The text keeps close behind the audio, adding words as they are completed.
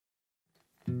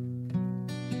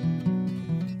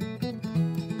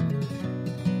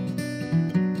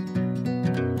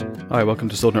Hi, welcome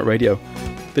to Swordnut Radio.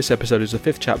 This episode is the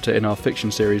 5th chapter in our fiction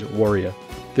series, Warrior.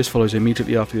 This follows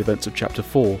immediately after the events of Chapter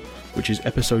 4, which is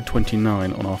episode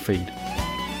 29 on our feed.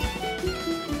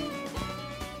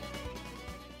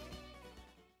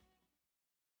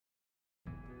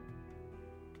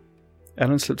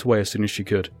 Ellen slipped away as soon as she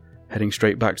could, heading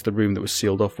straight back to the room that was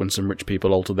sealed off when some rich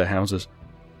people altered their houses.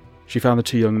 She found the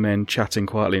two young men chatting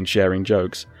quietly and sharing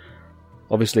jokes.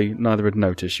 Obviously, neither had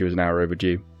noticed she was an hour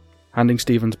overdue. Handing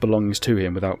Stephen's belongings to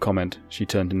him without comment, she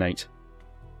turned to Nate.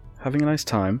 "Having a nice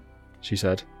time?" she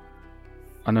said.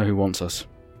 "I know who wants us."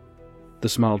 The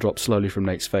smile dropped slowly from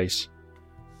Nate's face.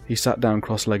 He sat down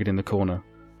cross-legged in the corner,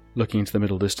 looking into the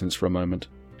middle distance for a moment,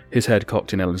 his head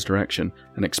cocked in Ellen's direction,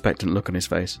 an expectant look on his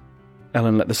face.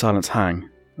 Ellen let the silence hang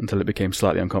until it became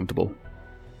slightly uncomfortable.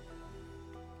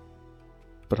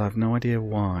 "But I've no idea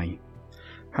why.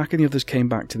 How can the others came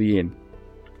back to the inn?"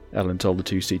 Ellen told the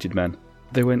two seated men.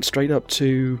 "They went straight up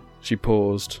to..." She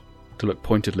paused to look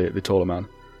pointedly at the taller man.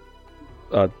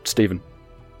 Stephen.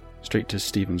 Straight to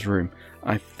Stephen's room.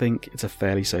 "I think it's a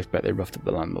fairly safe bet they roughed up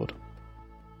the landlord."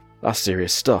 "That's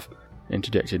serious stuff,"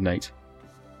 interjected Nate.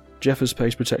 "Jeffers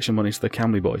pays protection money to the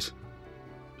Camley boys."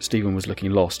 Stephen was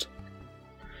looking lost.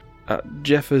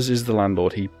 "Jeffers is the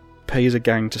landlord. He pays a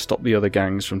gang to stop the other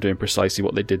gangs from doing precisely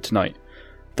what they did tonight.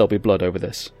 There'll be blood over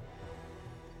this."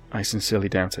 "I sincerely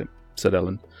doubt it," said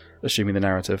Ellen, assuming the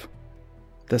narrative.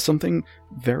 "There's something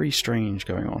very strange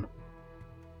going on."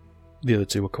 The other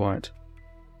two were quiet.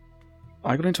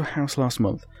 "I got into a house last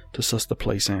month to suss the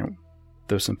place out.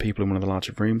 There were some people in one of the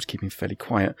larger rooms keeping fairly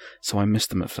quiet, so I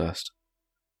missed them at first."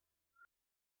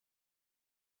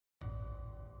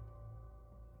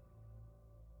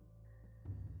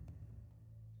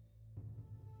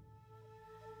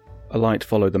 A light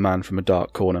followed the man from a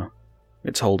dark corner,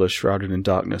 its holder shrouded in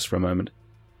darkness for a moment,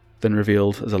 then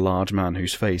revealed as a large man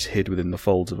whose face hid within the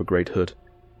folds of a great hood.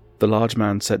 The large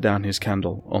man set down his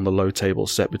candle on the low table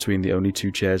set between the only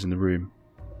two chairs in the room.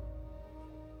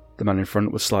 The man in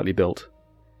front was slightly built,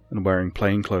 and wearing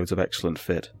plain clothes of excellent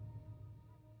fit.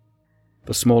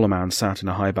 The smaller man sat in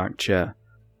a high-backed chair,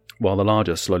 while the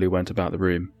larger slowly went about the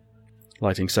room,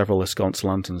 lighting several ensconce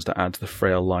lanterns to add to the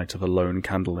frail light of a lone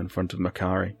candle in front of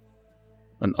Makari.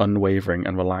 An unwavering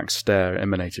and relaxed stare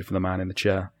emanated from the man in the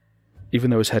chair. Even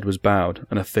though his head was bowed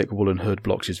and a thick woolen hood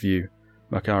blocked his view,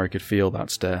 Makari could feel that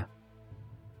stare.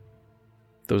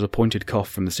 There was a pointed cough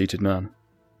from the seated man.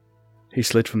 He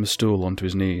slid from the stool onto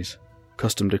his knees,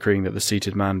 custom decreeing that the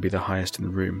seated man be the highest in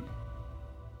the room.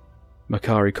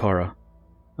 Makari Korra,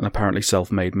 an apparently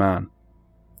self-made man,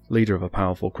 leader of a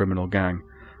powerful criminal gang,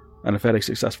 and a fairly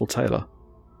successful tailor,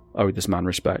 owed this man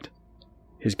respect.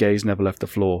 His gaze never left the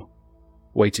floor,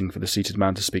 waiting for the seated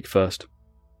man to speak first.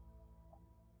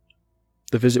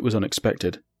 The visit was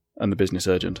unexpected, and the business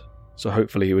urgent, so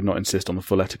hopefully he would not insist on the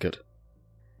full etiquette.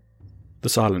 The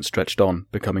silence stretched on,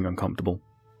 becoming uncomfortable.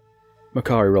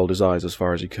 Makari rolled his eyes as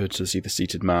far as he could to see the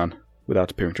seated man,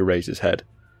 without appearing to raise his head.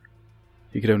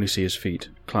 He could only see his feet,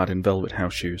 clad in velvet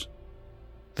house shoes.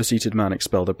 The seated man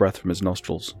expelled a breath from his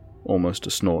nostrils, almost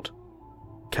a snort,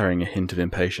 carrying a hint of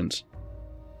impatience.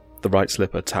 The right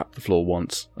slipper tapped the floor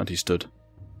once, and he stood.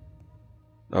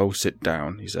 "Oh, sit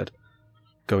down," he said,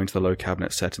 going to the low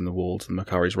cabinet set in the wall to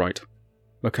Makari's right.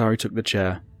 Makari took the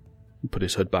chair and put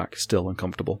his hood back, still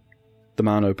uncomfortable. The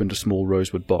man opened a small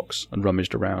rosewood box and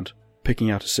rummaged around, picking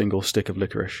out a single stick of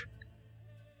licorice.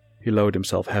 He lowered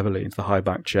himself heavily into the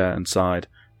high-backed chair and sighed,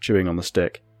 chewing on the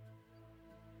stick.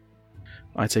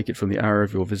 "I take it from the hour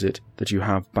of your visit that you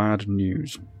have bad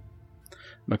news."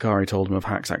 Makari told him of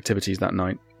Hack's activities that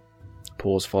night. A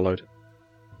pause followed.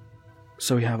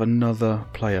 "So we have another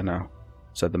player now,"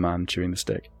 said the man, chewing the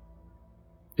stick.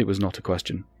 It was not a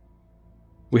question.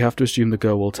 "We have to assume the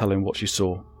girl will tell him what she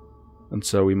saw, and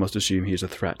so we must assume he is a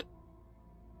threat."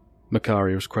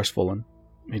 Makari was crestfallen.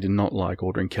 He did not like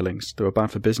ordering killings. They were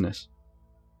bad for business.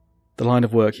 The line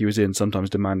of work he was in sometimes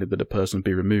demanded that a person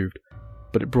be removed,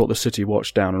 but it brought the city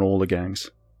watch down on all the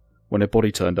gangs. When a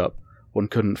body turned up, one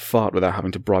couldn't fart without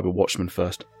having to bribe a watchman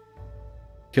first.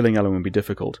 Killing Ellen would be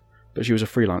difficult, but she was a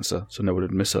freelancer, so no one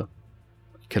would miss her.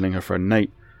 Killing her friend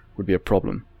Nate would be a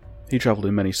problem. He travelled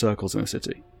in many circles in the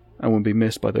city, and would be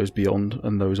missed by those beyond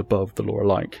and those above the law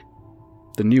alike.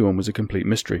 The new one was a complete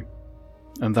mystery,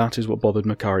 and that is what bothered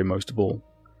Makari most of all.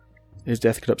 His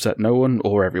death could upset no one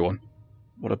or everyone.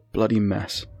 What a bloody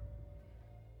mess.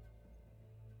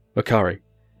 "Makari,"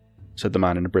 said the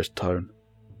man in a brisk tone.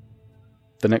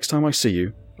 "The next time I see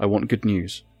you, I want good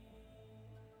news."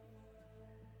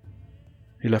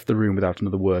 He left the room without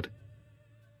another word.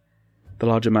 The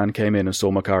larger man came in and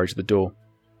saw Makari to the door.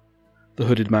 The The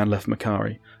hooded man left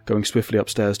Makari, going swiftly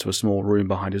upstairs to a small room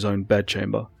behind his own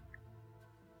bedchamber.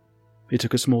 He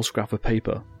took a small scrap of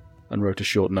paper and wrote a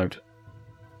short note.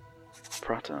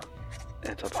 Prata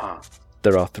et apa.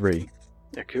 There are 3.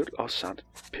 Écoute Ossad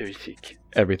Périfique.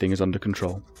 Everything is under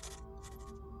control.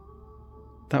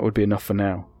 That would be enough for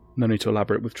now. No need to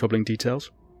elaborate with troubling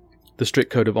details. The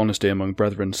strict code of honesty among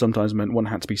brethren sometimes meant one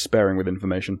had to be sparing with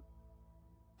information.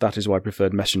 That is why I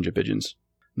preferred messenger pigeons.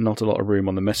 Not a lot of room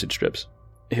on the message strips.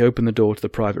 He opened the door to the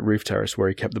private roof terrace where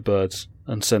he kept the birds,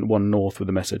 and sent one north with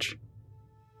the message.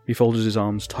 He folded his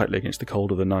arms tightly against the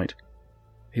cold of the night.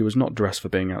 He was not dressed for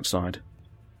being outside,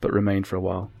 but remained for a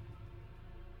while,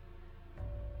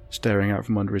 staring out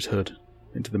from under his hood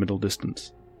into the middle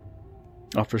distance.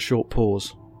 After a short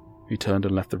pause, he turned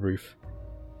and left the roof,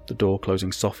 the door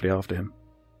closing softly after him.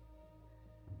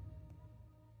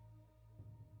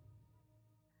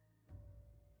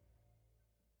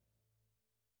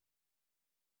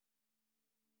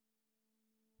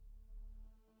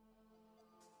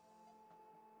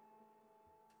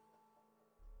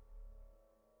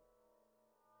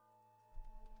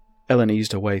 Ellen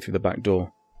eased her way through the back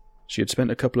door. She had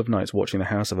spent a couple of nights watching the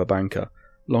house of a banker,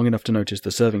 long enough to notice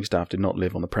the serving staff did not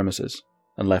live on the premises,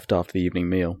 and left after the evening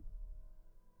meal.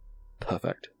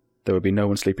 Perfect. There would be no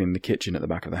one sleeping in the kitchen at the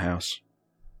back of the house.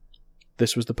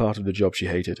 This was the part of the job she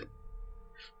hated.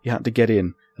 You had to get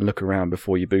in and look around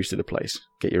before you boosted a place,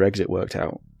 get your exit worked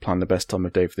out, plan the best time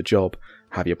of day for the job,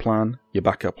 have your plan, your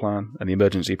backup plan, and the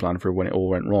emergency plan for when it all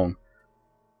went wrong.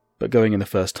 But going in the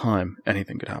first time,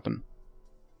 anything could happen.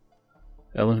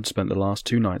 Ellen had spent the last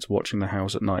 2 nights watching the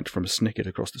house at night from a snicket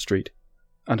across the street,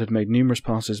 and had made numerous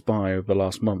passes-by over the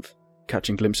last month,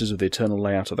 catching glimpses of the eternal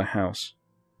layout of the house.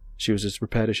 She was as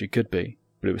prepared as she could be,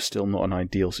 but it was still not an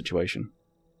ideal situation.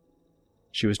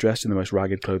 She was dressed in the most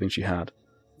ragged clothing she had,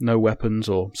 no weapons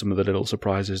or some of the little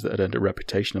surprises that had earned a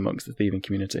reputation amongst the thieving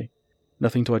community,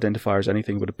 nothing to identify her as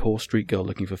anything but a poor street girl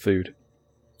looking for food.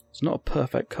 It's not a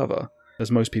perfect cover,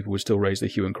 as most people would still raise the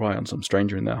hue and cry on some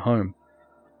stranger in their home,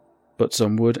 but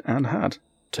some would, and had,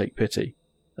 take pity,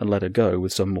 and let her go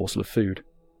with some morsel of food.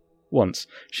 Once,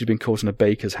 she'd been caught in a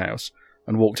baker's house,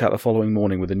 and walked out the following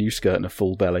morning with a new skirt and a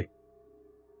full belly.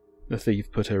 The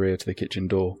thief put her ear to the kitchen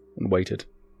door, and waited.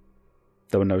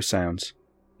 There were no sounds.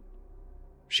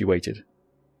 She waited.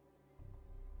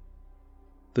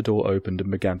 The door opened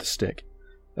and began to stick,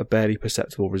 a barely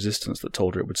perceptible resistance that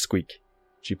told her it would squeak.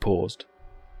 She paused,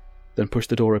 then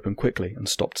pushed the door open quickly and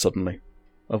stopped suddenly,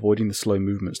 avoiding the slow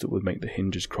movements that would make the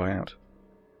hinges cry out.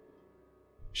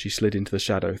 She slid into the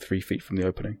shadow 3 feet from the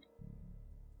opening.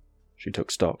 She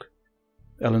took stock.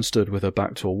 Ellen stood with her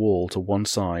back to a wall to one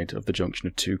side of the junction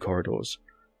of 2 corridors,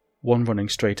 one running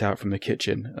straight out from the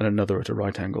kitchen and another at a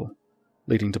right angle,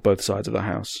 leading to both sides of the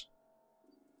house.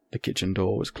 The kitchen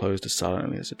door was closed as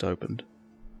silently as it opened,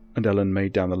 and Ellen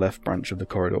made down the left branch of the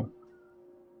corridor.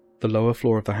 The lower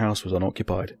floor of the house was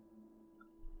unoccupied.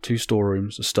 2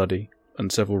 storerooms, a study, and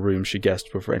several rooms she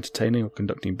guessed were for entertaining or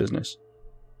conducting business.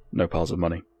 No piles of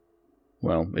money.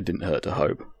 Well, it didn't hurt to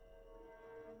hope.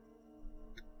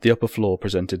 The upper floor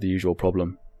presented the usual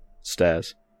problem: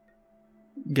 stairs.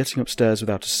 Getting upstairs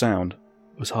without a sound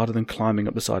was harder than climbing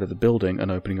up the side of the building and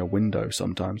opening a window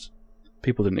sometimes.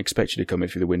 People didn't expect you to come in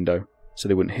through the window, so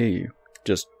they wouldn't hear you,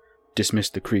 just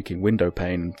dismissed the creaking window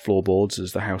pane and floorboards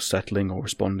as the house settling or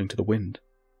responding to the wind.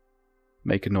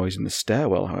 Make a noise in the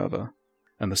stairwell, however,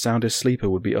 and the soundest sleeper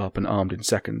would be up and armed in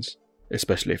seconds,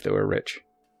 especially if they were rich.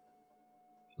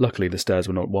 Luckily the stairs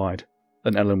were not wide,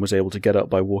 and Ellen was able to get up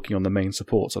by walking on the main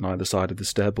supports on either side of the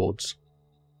stairboards.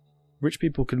 Rich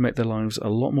people could make their lives a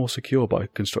lot more secure by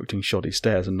constructing shoddy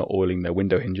stairs and not oiling their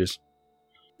window hinges.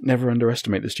 Never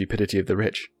underestimate the stupidity of the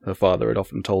rich, her father had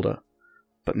often told her,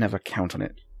 but never count on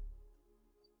it.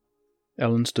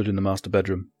 Ellen stood in the master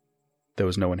bedroom. There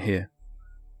was no one here.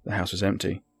 The house was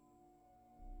empty.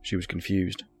 She was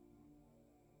confused.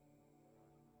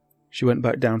 She went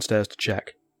back downstairs to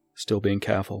check, still being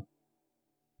careful.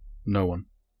 No one.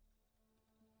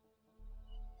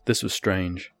 This was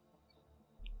strange.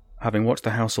 Having watched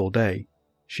the house all day,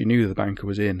 she knew the banker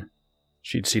was in.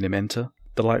 She'd seen him enter,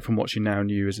 the light from what she now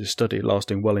knew as his study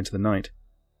lasting well into the night.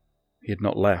 He had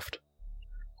not left.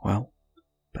 Well,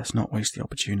 best not waste the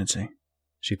opportunity,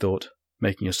 she thought,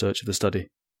 making a search of the study.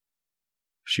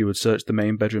 She would search the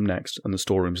main bedroom next and the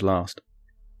storerooms last.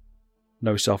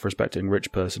 No self-respecting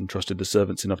rich person trusted the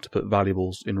servants enough to put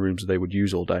valuables in rooms they would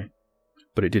use all day,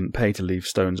 but it didn't pay to leave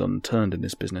stones unturned in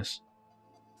this business.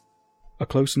 A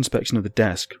close inspection of the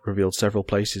desk revealed several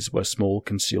places where small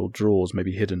concealed drawers may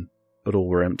be hidden, but all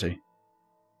were empty.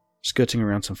 Skirting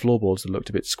around some floorboards that looked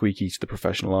a bit squeaky to the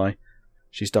professional eye,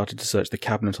 She started to search the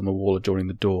cabinet on the wall adjoining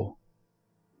the door.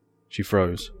 She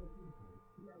froze.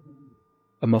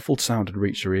 A muffled sound had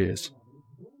reached her ears.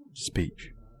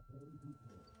 Speech.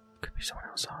 Could be someone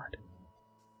outside.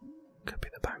 Could be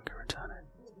the banker returning.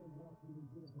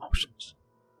 Options.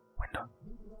 Window.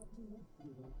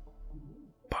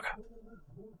 Bugger.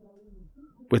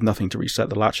 With nothing to reset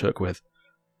the latch hook with,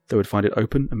 they would find it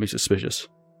open and be suspicious.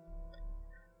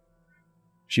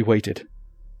 She waited,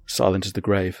 silent as the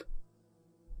grave.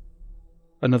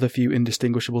 Another few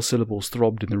indistinguishable syllables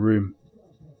throbbed in the room.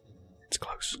 It's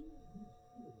close.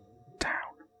 Down.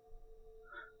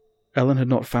 Ellen had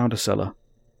not found a cellar.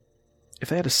 If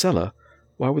they had a cellar,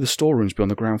 why would the storerooms be on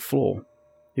the ground floor?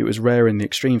 It was rare in the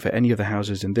extreme for any of the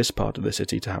houses in this part of the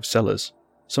city to have cellars.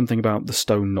 Something about the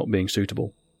stone not being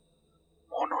suitable.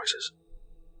 More noises.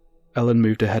 Ellen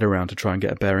moved her head around to try and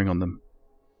get a bearing on them.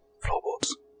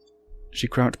 Floorboards. She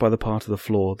crouched by the part of the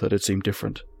floor that had seemed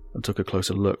different and took a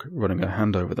closer look, running her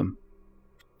hand over them.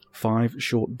 5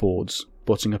 short boards,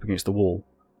 butting up against the wall,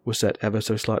 were set ever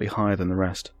so slightly higher than the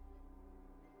rest.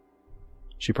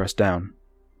 She pressed down.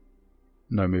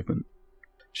 No movement.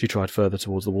 She tried further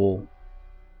towards the wall.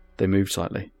 They moved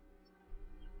slightly.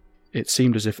 It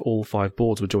seemed as if all 5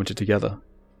 boards were jointed together.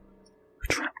 A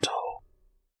trapdoor.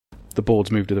 The boards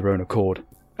moved of their own accord.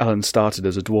 Ellen started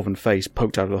as a dwarven face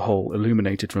poked out of the hole,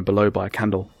 illuminated from below by a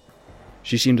candle.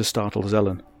 She seemed as startled as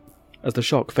Ellen. As the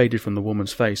shock faded from the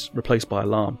woman's face, replaced by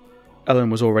alarm, Ellen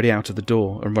was already out of the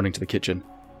door and running to the kitchen.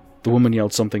 The woman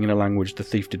yelled something in a language the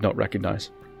thief did not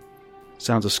recognise.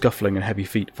 Sounds of scuffling and heavy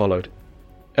feet followed.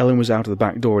 Ellen was out of the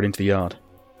back door and into the yard.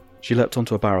 She leapt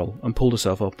onto a barrel and pulled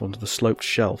herself up onto the sloped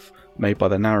shelf made by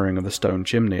the narrowing of the stone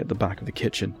chimney at the back of the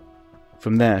kitchen.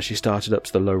 From there she started up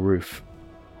to the low roof.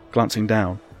 Glancing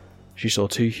down, she saw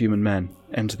 2 human men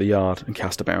enter the yard and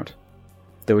cast about.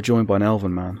 They were joined by an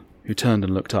elven man, who turned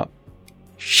and looked up.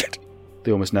 Shit!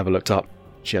 They almost never looked up.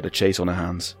 She had a chase on her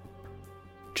hands.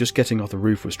 Just getting off the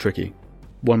roof was tricky.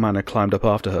 One man had climbed up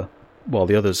after her, while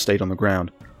the others stayed on the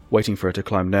ground, waiting for her to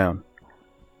climb down.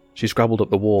 She scrabbled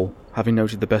up the wall, having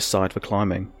noted the best side for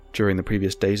climbing during the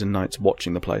previous days and nights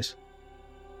watching the place.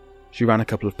 She ran a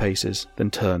couple of paces, then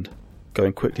turned,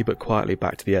 going quickly but quietly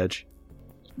back to the edge.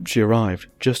 She arrived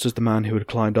just as the man who had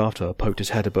climbed after her poked his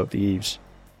head above the eaves.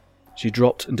 She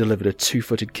dropped and delivered a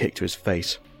 2-footed kick to his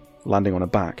face, landing on her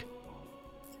back.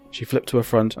 She flipped to her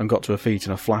front and got to her feet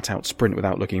in a flat-out sprint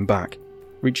without looking back.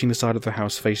 Reaching the side of the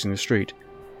house facing the street,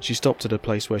 she stopped at a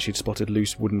place where she'd spotted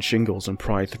loose wooden shingles and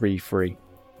pried 3 free.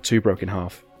 2 broke in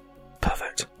half.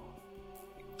 Perfect.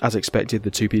 As expected,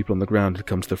 the 2 people on the ground had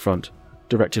come to the front,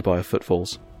 directed by her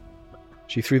footfalls.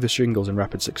 She threw the shingles in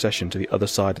rapid succession to the other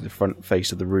side of the front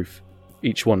face of the roof,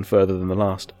 each one further than the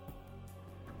last.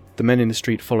 The men in the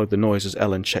street followed the noise as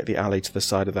Ellen checked the alley to the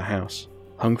side of the house,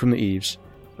 hung from the eaves,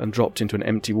 and dropped into an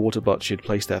empty water butt she had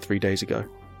placed there 3 days ago.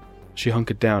 She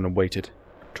hunkered down and waited,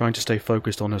 trying to stay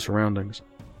focused on her surroundings,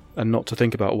 and not to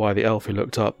think about why the elf who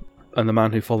looked up and the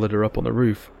man who followed her up on the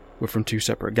roof were from 2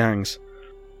 separate gangs,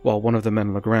 while one of the men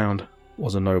on the ground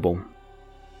was a noble.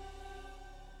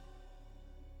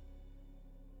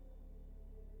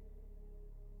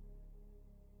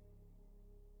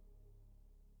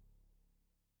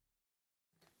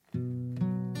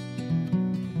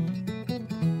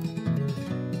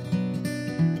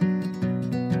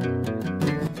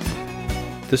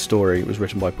 This story was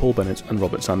written by Paul Bennett and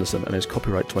Robert Sanderson and is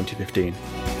copyright 2015.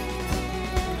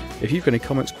 If you've got any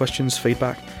comments, questions,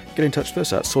 feedback, get in touch with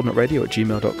us at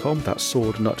swordnutradio@gmail.com, that's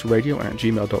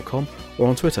swordnutradio@gmail.com, or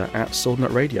on Twitter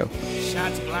 @swordnutradio.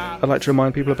 I'd like to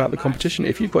remind people about the competition.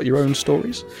 If you've got your own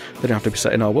stories, they don't have to be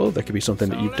set in our world, they could be something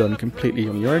that you've done completely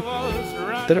on your own.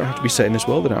 They don't have to be set in this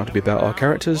world, they don't have to be about our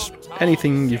characters.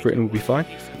 Anything you've written will be fine.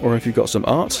 Or if you've got some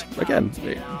art, again,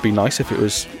 it'd be nice if it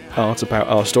was art about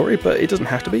our story, but it doesn't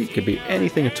have to be, it could be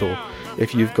anything at all.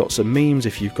 If you've got some memes,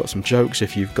 if you've got some jokes,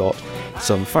 if you've got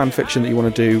some fan fiction that you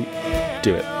want to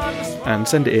do it. And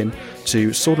send it in to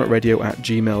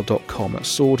swordnutradio@gmail.com,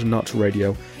 that's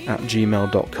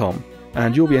swordnutradio@gmail.com.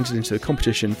 And you'll be entered into the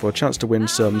competition for a chance to win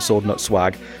some Sword Nut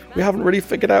swag. We haven't really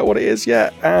figured out what it is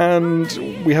yet, and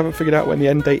we haven't figured out when the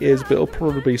end date is, but it'll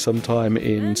probably be sometime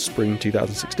in spring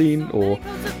 2016, or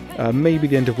maybe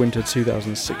the end of winter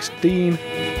 2016.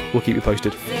 We'll keep you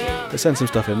posted. Send some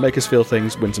stuff in, make us feel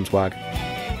things, win some swag.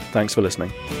 Thanks for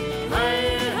listening.